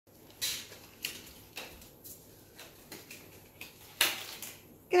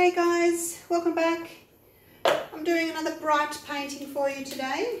G'day guys, welcome back. I'm doing another bright painting for you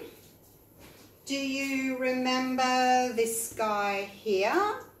today. Do you remember this guy here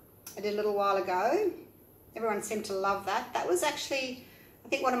I did a little while ago? Everyone seemed to love that. That was actually, I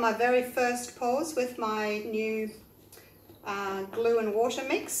think, one of my very first pours with my new glue and water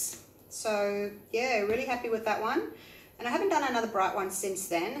mix. So yeah, really happy with that one. And I haven't done another bright one since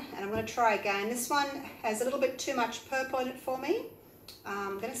then, and I'm going to try again. This one has a little bit too much purple in it for me.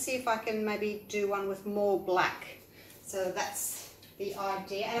 I'm going to see if I can maybe do one with more black. So that's the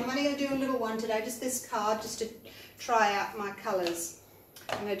idea. And I'm only going to do a little one today, just this card, just to try out my colours.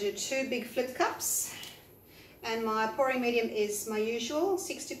 I'm going to do 2 big flip cups. And my pouring medium is my usual,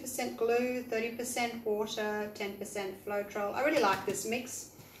 60% glue, 30% water, 10% floetrol. I really like this mix.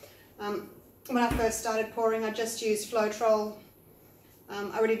 When I first started pouring, I just used floetrol.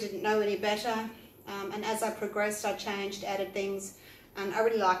 I really didn't know any better. And as I progressed, I changed, added things. And I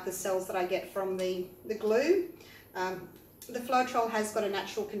really like the cells that I get from the glue. The floetrol has got a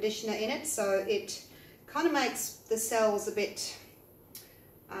natural conditioner in it, so it kind of makes the cells a bit,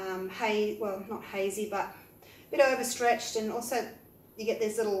 well, not hazy, but a bit overstretched, and also you get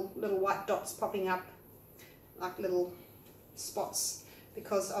these little white dots popping up, like little spots,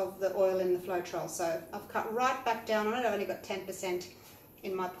 because of the oil in the floetrol. So I've cut right back down on it. I've only got 10%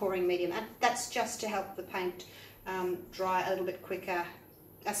 in my pouring medium, and that's just to help the paint dry a little bit quicker,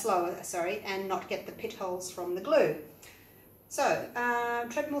 slower, sorry, and not get the pit holes from the glue. So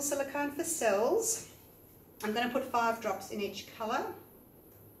treadmill silicone for cells. I'm going to put 5 drops in each colour.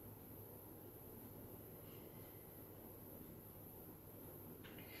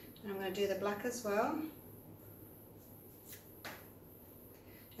 And I'm going to do the black as well.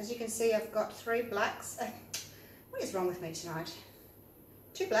 As you can see, I've got 3 blacks. What is wrong with me tonight?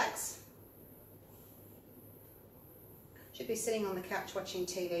 2 blacks. Should be sitting on the couch watching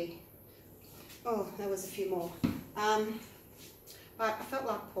TV. Oh, there was a few more. But I felt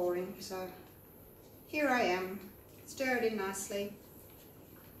like pouring, so here I am. Stir it in nicely.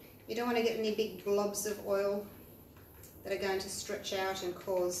 You don't want to get any big globs of oil that are going to stretch out and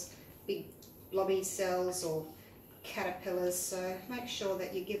cause big blobby cells or caterpillars, so make sure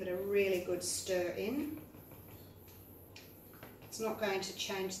that you give it a really good stir in. It's not going to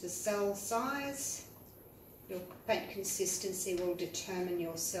change the cell size. Your paint consistency will determine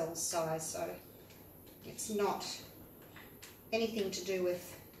your cell size, so it's not anything to do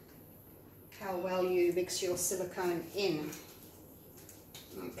with how well you mix your silicone in.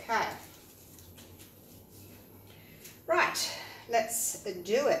 Okay. Right, let's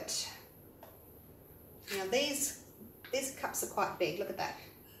do it. Now these cups are quite big, look at that.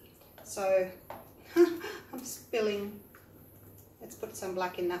 So I'm spilling. Let's put some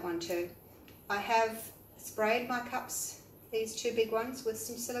black in that one too. I have sprayed my cups, these 2 big ones, with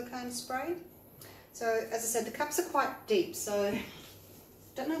some silicone spray. So as I said, the cups are quite deep, so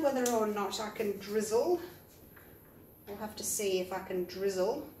don't know whether or not I can drizzle. I'll have to see if I can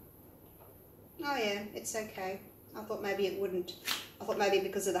drizzle. Oh yeah, it's okay. I thought maybe it wouldn't. I thought maybe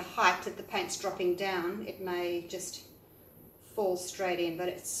because of the height that the paint's dropping down, it may just fall straight in, but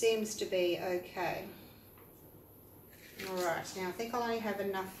it seems to be okay. Alright, now I think I'll only have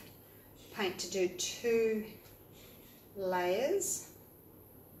enough paint to do 2 layers.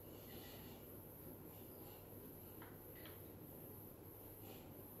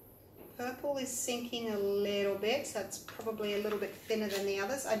 Purple is sinking a little bit, so it's probably a little bit thinner than the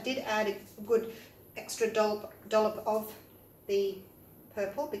others. I did add a good extra dollop of the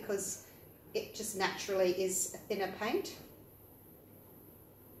purple because it just naturally is a thinner paint.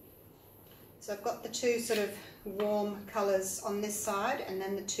 So I've got the 2 sort of warm colours on this side, and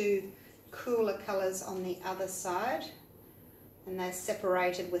then the 2 cooler colours on the other side, and they're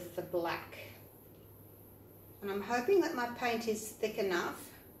separated with the black. And I'm hoping that my paint is thick enough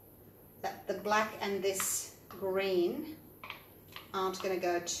that the black and this green aren't going to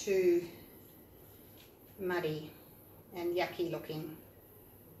go too muddy and yucky looking.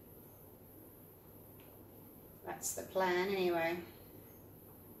 That's the plan anyway.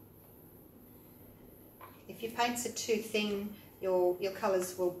 If your paints are too thin, your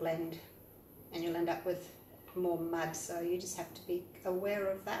colours will blend and you'll end up with more mud, so you just have to be aware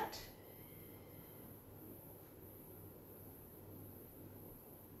of that.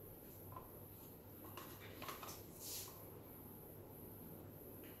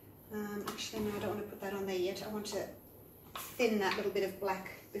 Actually, no, I don't want to put that on there yet. I want to thin that little bit of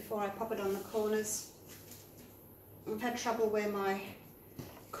black before I pop it on the corners. I've had trouble where my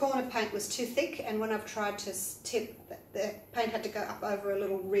corner paint was too thick, and when I've tried to tip, the paint had to go up over a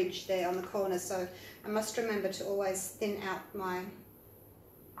little ridge there on the corner, so I must remember to always thin out my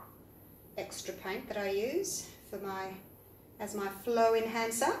extra paint that I use for as my flow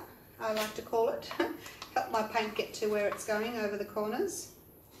enhancer, I like to call it. Help my paint get to where it's going over the corners.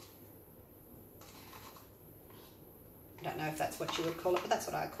 I don't know if that's what you would call it, but that's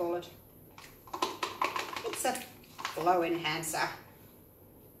what I call it. It's a flow enhancer.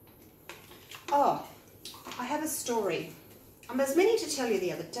 Oh, I have a story. I was meaning to tell you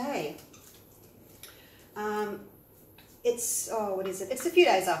the other day. What is it? It's a few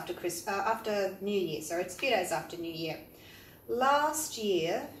days after after New Year. Sorry, it's a few days after New Year. Last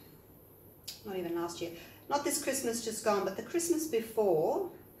year, not even last year, not this Christmas just gone, but the Christmas before,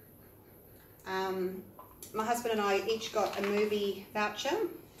 my husband and I each got a movie voucher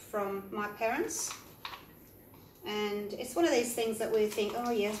from my parents. And it's one of these things that we think,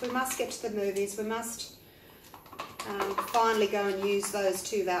 oh yes, we must get to the movies, we must finally go and use those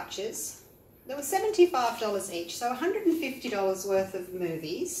 2 vouchers. There were $75 each, so $150 worth of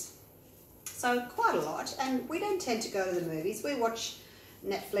movies. So quite a lot, and we don't tend to go to the movies. We watch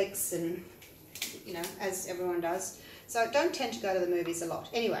Netflix and, you know, as everyone does. So don't tend to go to the movies a lot.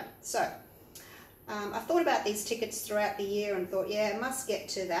 Anyway, so I've thought about these tickets throughout the year and thought, yeah, I must get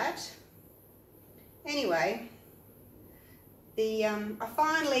to that. Anyway, I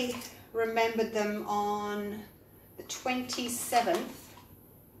finally remembered them on the 27th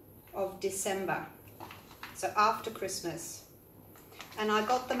of December, so after Christmas. And I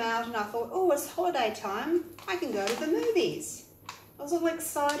got them out and I thought, oh, it's holiday time, I can go to the movies. I was all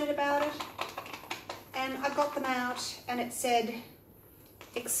excited about it. And I got them out and it said,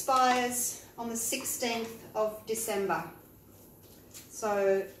 expires on the 16th of December.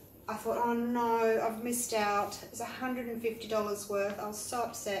 So I thought, oh no, I've missed out. It's $150 worth. I was so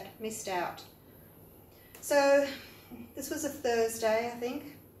upset, missed out. So this was a Thursday, I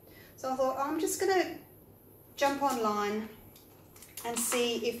think. So I thought, oh, I'm just going to jump online and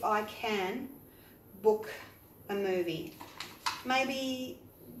see if I can book a movie. Maybe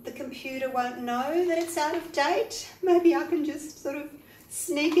the computer won't know that it's out of date. Maybe I can just sort of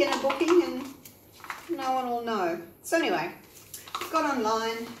sneak in a booking and no one will know. So anyway, got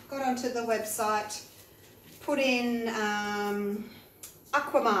online, got onto the website, put in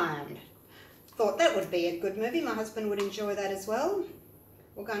Aquaman. Thought that would be a good movie. My husband would enjoy that as well.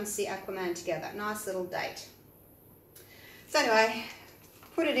 We'll go and see Aquaman together. Nice little date. So anyway,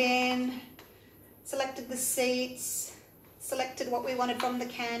 put it in, selected the seats, selected what we wanted from the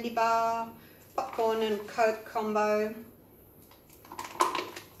candy bar, popcorn and Coke combo,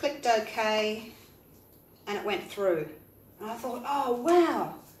 clicked OK, and it went through. And I thought, oh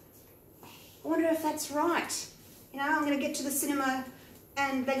wow, I wonder if that's right. You know, I'm going to get to the cinema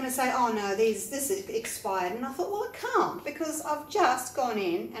and they're going to say, oh no, this is expired. And I thought, well, it can't, because I've just gone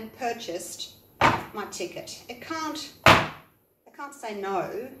in and purchased my ticket. I can't say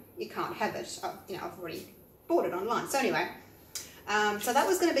no, you can't have it. I've already bought it online. So anyway, so that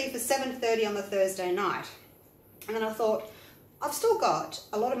was going to be for 7:30 on the Thursday night. And then I thought, I've still got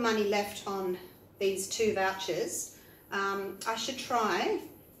a lot of money left on these 2 vouchers. I should try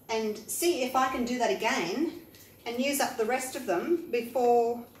and see if I can do that again and use up the rest of them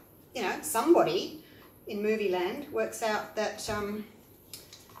before, you know, somebody in movie land works out that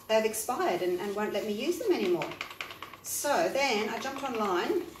they've expired and won't let me use them anymore. So then I jumped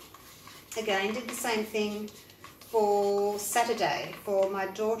online again, did the same thing for Saturday for my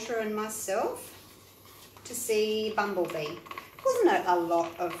daughter and myself to see Bumblebee. Wasn't a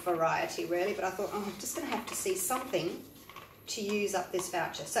lot of variety really, but I thought, oh, I'm just going to have to see something to use up this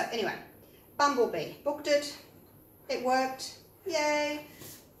voucher. So anyway, Bumblebee, booked it, it worked, yay.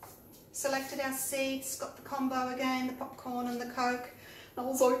 Selected our seats, got the combo again, the popcorn and the Coke. I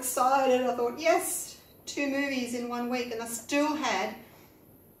was all excited. I thought, yes, 2 movies in 1 week, and I still had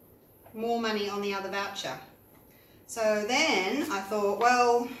more money on the other voucher. So then I thought,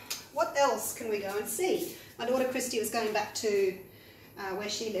 well, what else can we go and see? My daughter Christy was going back to where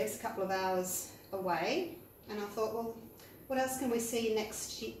she lives, a couple of hours away, and I thought, well, what else can we see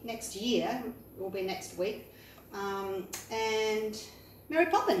next year? Will be next week. And Mary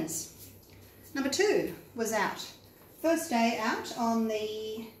Poppins #2 was out. First day out on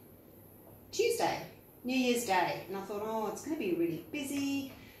the Tuesday, New Year's Day, and I thought, oh, it's going to be really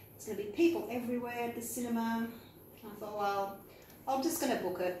busy. It's going to be people everywhere at the cinema. I thought, well, I'm just going to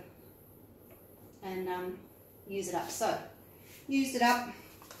book it and use it up. So, used it up,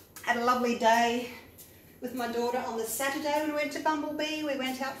 had a lovely day with my daughter on the Saturday when we went to Bumblebee. We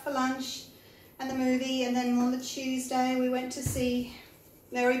went out for lunch and the movie, and then on the Tuesday we went to see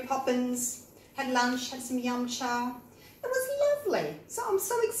Mary Poppins, had lunch, had some yum chow. It was lovely. So I'm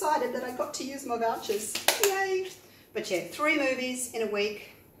so excited that I got to use my vouchers. Yay! But yeah, 3 movies in a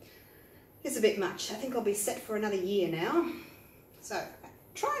week. is a bit much. I think I'll be set for another year now. So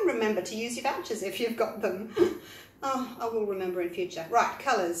try and remember to use your vouchers if you've got them. Oh, I will remember in future. Right,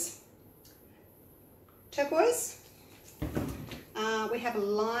 colours. Turquoise. We have a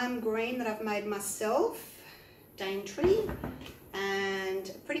lime green that I've made myself, Daintree, and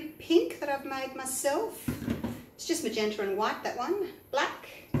a pretty pink that I've made myself. It's just magenta and white, that one. Black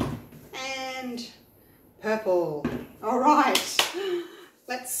and purple. All right,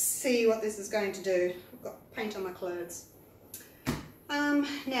 let's see what this is going to do. I've got paint on my clothes.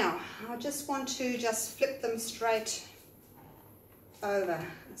 Now, I just want to flip them straight over.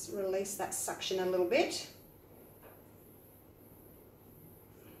 Let's release that suction a little bit.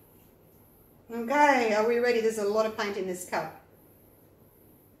 Okay, are we ready? There's a lot of paint in this cup.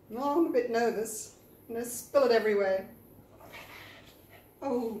 Oh, I'm a bit nervous. I'm going to spill it everywhere.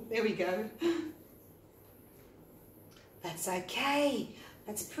 Oh, there we go. That's okay.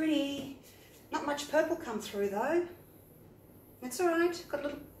 That's pretty. Not much purple come through though. That's all right. Got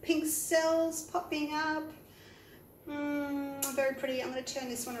little pink cells popping up. Very pretty. I'm going to turn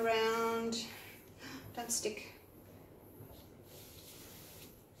this one around. Don't stick.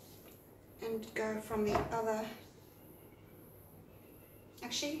 And go from the other.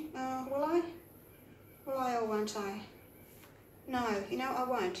 Actually, will I? Will I or won't I? No, you know, I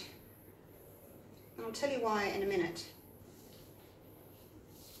won't. And I'll tell you why in a minute.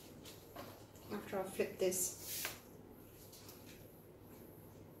 After I've flipped this.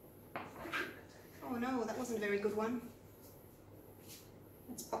 Oh no, that wasn't a very good one.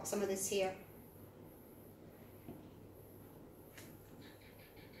 Let's pop some of this here.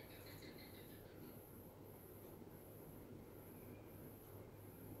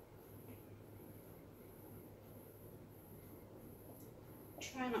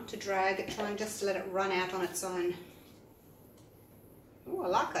 Try not to drag it, try and just let it run out on its own. Oh, I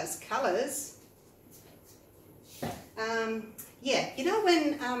like those colours. Yeah, you know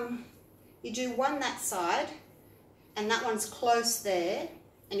when you do one that side and that one's close there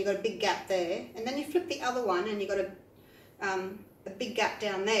and you've got a big gap there, and then you flip the other one and you've got a big gap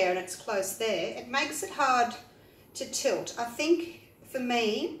down there and it's close there, it makes it hard to tilt. I think for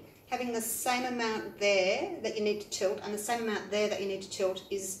me, having the same amount there that you need to tilt and the same amount there that you need to tilt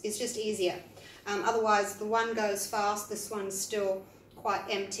is just easier. Otherwise the one goes fast, this one's still quite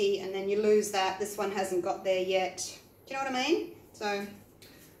empty, and then you lose that, this one hasn't got there yet. Do you know what I mean? So,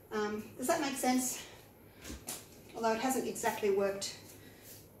 does that make sense? Although it hasn't exactly worked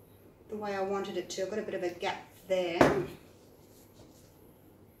the way I wanted it to. I've got a bit of a gap there.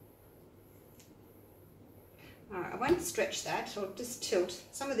 Alright, I won't stretch that, I'll just tilt.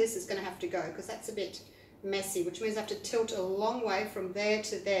 Some of this is going to have to go because that's a bit messy, which means I have to tilt a long way from there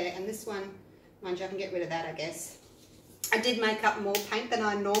to there, and this one, mind you, I can get rid of that, I guess. I did make up more paint than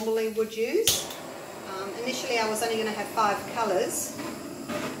I normally would use. Initially I was only going to have 5 colours.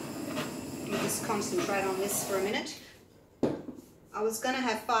 Let me just concentrate on this for a minute. I was going to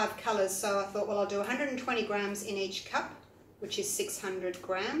have 5 colours, so I thought, well, I'll do 120 grams in each cup, which is 600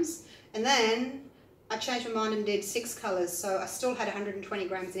 grams, and then I changed my mind and did 6 colours, so I still had 120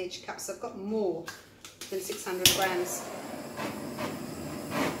 grams in each cup, so I've got more than 600 grams.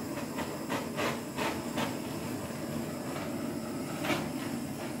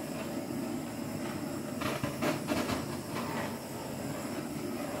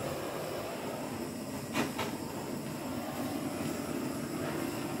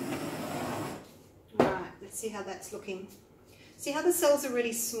 Alright, let's see how that's looking. See how the cells are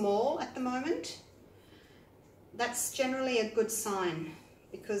really small at the moment? That's generally a good sign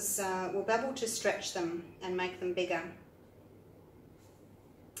because we'll be able to stretch them and make them bigger.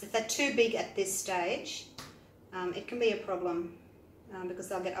 If they're too big at this stage, it can be a problem because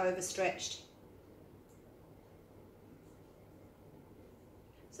they'll get overstretched.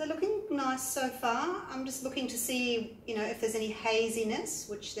 So looking nice so far. I'm just looking to see, you know, if there's any haziness,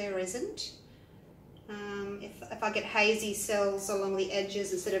 which there isn't. If I get hazy cells along the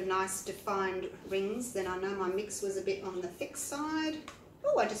edges instead of nice defined rings, then I know my mix was a bit on the thick side.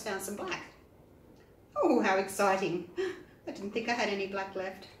 Oh, I just found some black. Oh, how exciting. I didn't think I had any black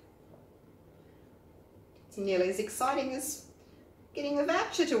left. It's nearly as exciting as getting a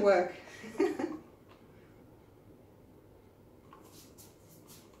voucher to work.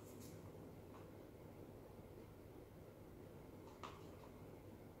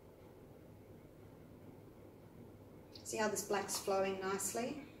 See how this black's flowing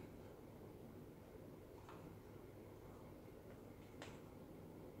nicely?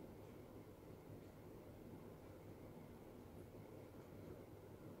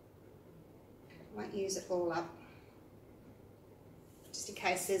 I won't use it all up, just in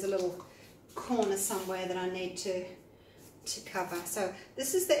case there's a little corner somewhere that I need to cover. So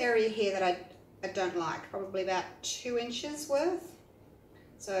this is the area here that I don't like, probably about 2 inches worth.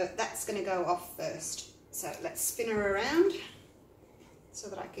 So that's going to go off first. So let's spin her around so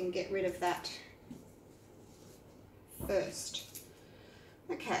that I can get rid of that first.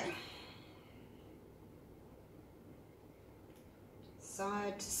 Okay.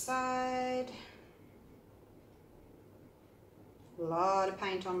 Side to side. A lot of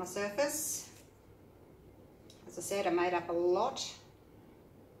paint on my surface. As I said, I made up a lot.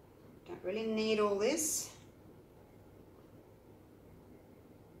 Don't really need all this.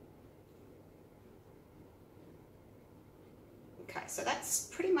 Okay, so that's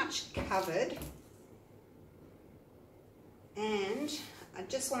pretty much covered. And I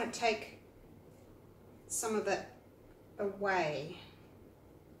just want to take some of it away.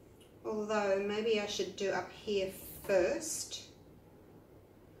 Although maybe I should do up here first.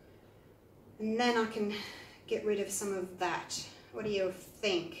 And then I can get rid of some of that. What do you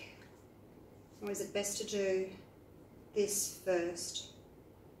think? Or is it best to do this first?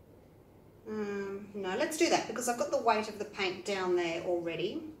 No, let's do that because I've got the weight of the paint down there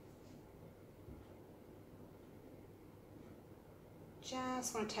already.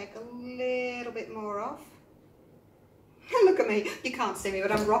 Just want to take a little bit more off. Look at me, you can't see me,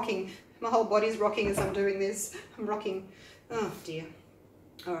 but I'm rocking. My whole body's rocking as I'm doing this. I'm rocking. Oh dear.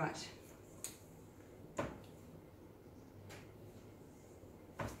 All right.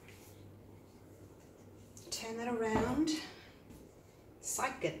 Turn that around.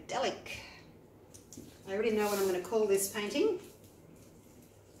 Psychedelic. I already know what I'm going to call this painting.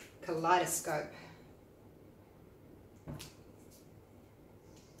 Kaleidoscope.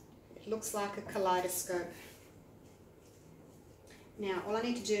 It looks like a kaleidoscope. Now all I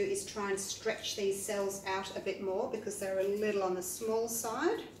need to do is try and stretch these cells out a bit more because they're a little on the small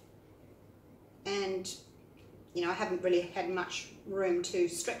side, and you know I haven't really had much room to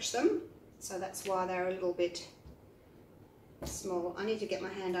stretch them, so that's why they're a little bit small. I need to get my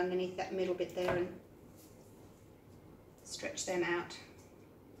hand underneath that middle bit there and stretch them out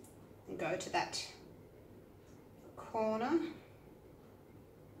and go to that corner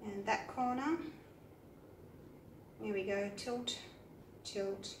and that corner. Here we go, tilt,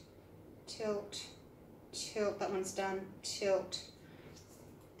 tilt, tilt, tilt, that one's done, tilt,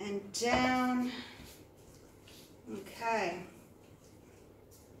 and down. Okay,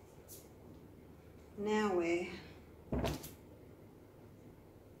 now where?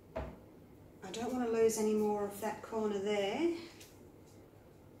 I don't want to lose any more of that corner there,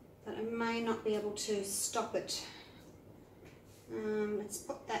 but I may not be able to stop it. Let's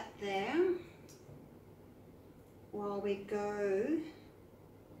put that there while we go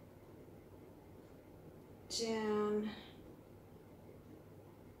down,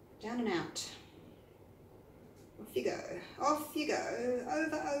 down and out. Off you go, off you go,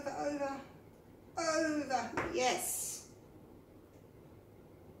 over, over, over, over, yes.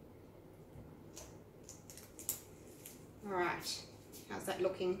 All right, how's that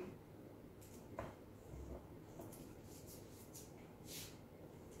looking?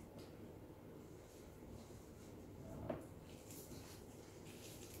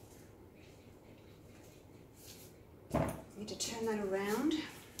 Need to turn that around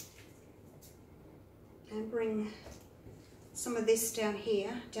and bring some of this down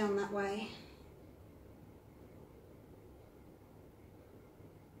here, down that way.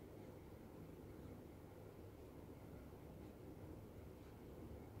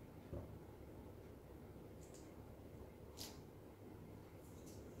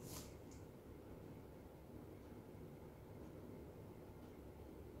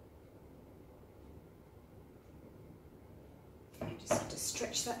 Just have to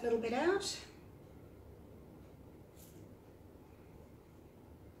stretch that little bit out.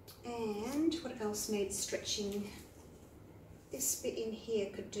 And what else needs stretching? This bit in here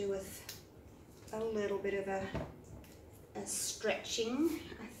could do with a little bit of a stretching,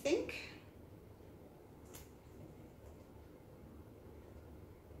 I think.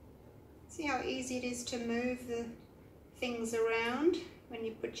 See how easy it is to move the things around when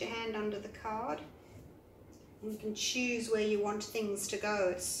you put your hand under the card? You can choose where you want things to go.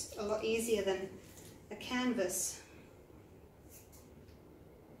 It's a lot easier than a canvas.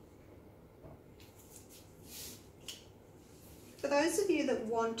 For those of you that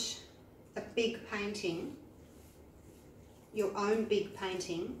want a big painting, your own big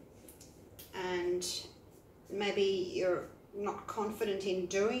painting, and maybe you're not confident in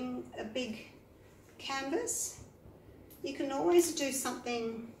doing a big canvas, you can always do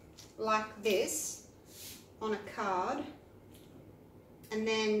something like this on a card and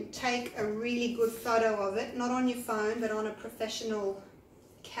then take a really good photo of it, not on your phone but on a professional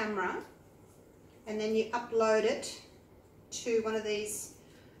camera, and then you upload it to one of these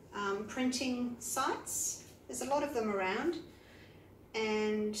printing sites. There's a lot of them around,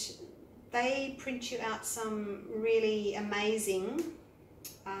 and they print you out some really amazing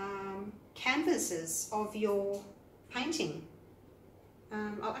canvases of your painting.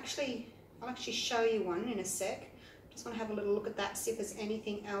 I'll actually show you one in a sec. Just want to have a little look at that, see if there's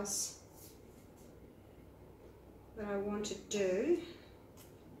anything else that I want to do.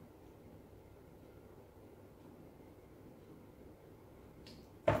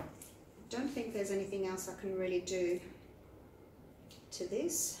 I don't think there's anything else I can really do to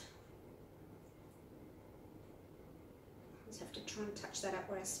this. I just have to try and touch that up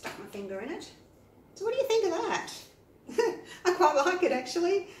where I stuck my finger in it. So what do you think of that? I quite like it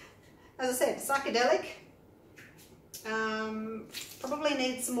actually. As I said, psychedelic. Probably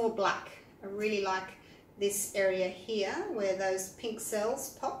needs some more black. I really like this area here where those pink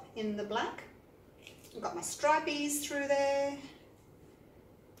cells pop in the black. I've got my stripies through there.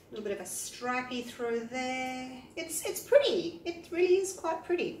 A little bit of a stripey through there. It's pretty. It really is quite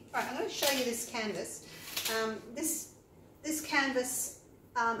pretty. All right, I'm going to show you this canvas. This canvas,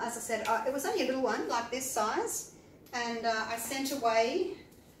 as I said, it was only a little one, like this size, and I sent away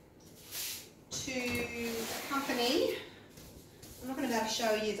to a company. I'm not going to be able to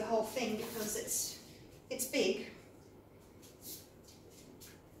show you the whole thing because it's big.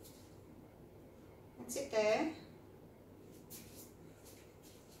 That's it there.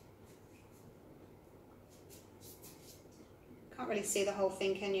 Can't really see the whole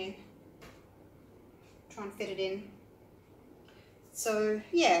thing, can you? Try and fit it in. So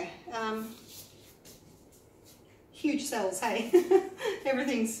yeah, huge cells, hey.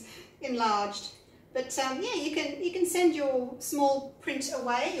 Everything's enlarged. But yeah, you can send your small print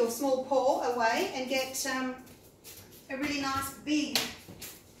away, your small pour away, and get a really nice big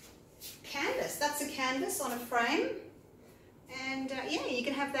canvas. That's a canvas on a frame, and yeah, you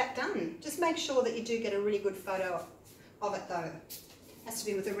can have that done. Just make sure that you do get a really good photo of it though. It has to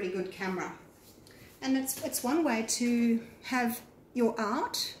be with a really good camera. And it's one way to have your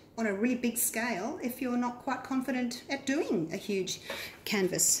art on a really big scale if you're not quite confident at doing a huge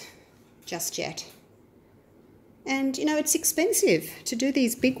canvas just yet. And you know, it's expensive to do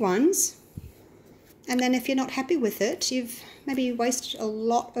these big ones, and then if you're not happy with it, you've maybe wasted a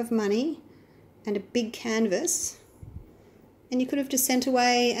lot of money and a big canvas, and you could have just sent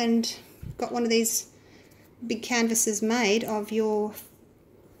away and got one of these big canvases made of your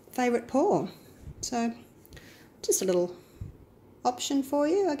favourite pour. So just a little option for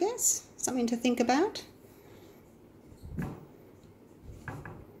you, I guess, something to think about.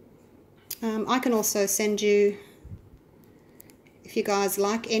 I can also send you, if you guys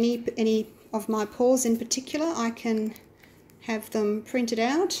like any of my pours in particular, I can have them printed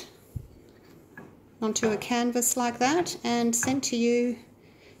out onto a canvas like that and sent to you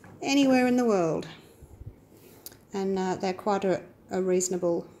anywhere in the world. And they're quite a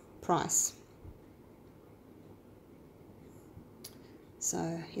reasonable price.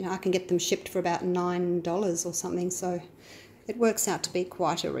 So, you know, I can get them shipped for about $9 or something, so it works out to be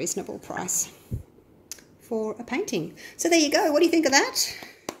quite a reasonable price for a painting. So there you go. What do you think of that?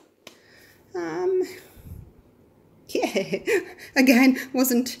 Yeah, again,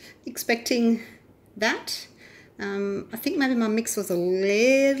 wasn't expecting that. I think maybe my mix was a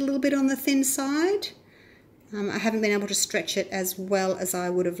little bit on the thin side. I haven't been able to stretch it as well as I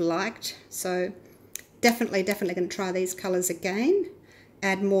would have liked. So definitely going to try these colours again.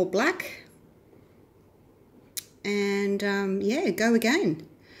 Add more black. And yeah, go again.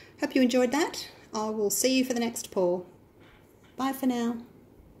 Hope you enjoyed that. I will see you for the next pour. Bye for now.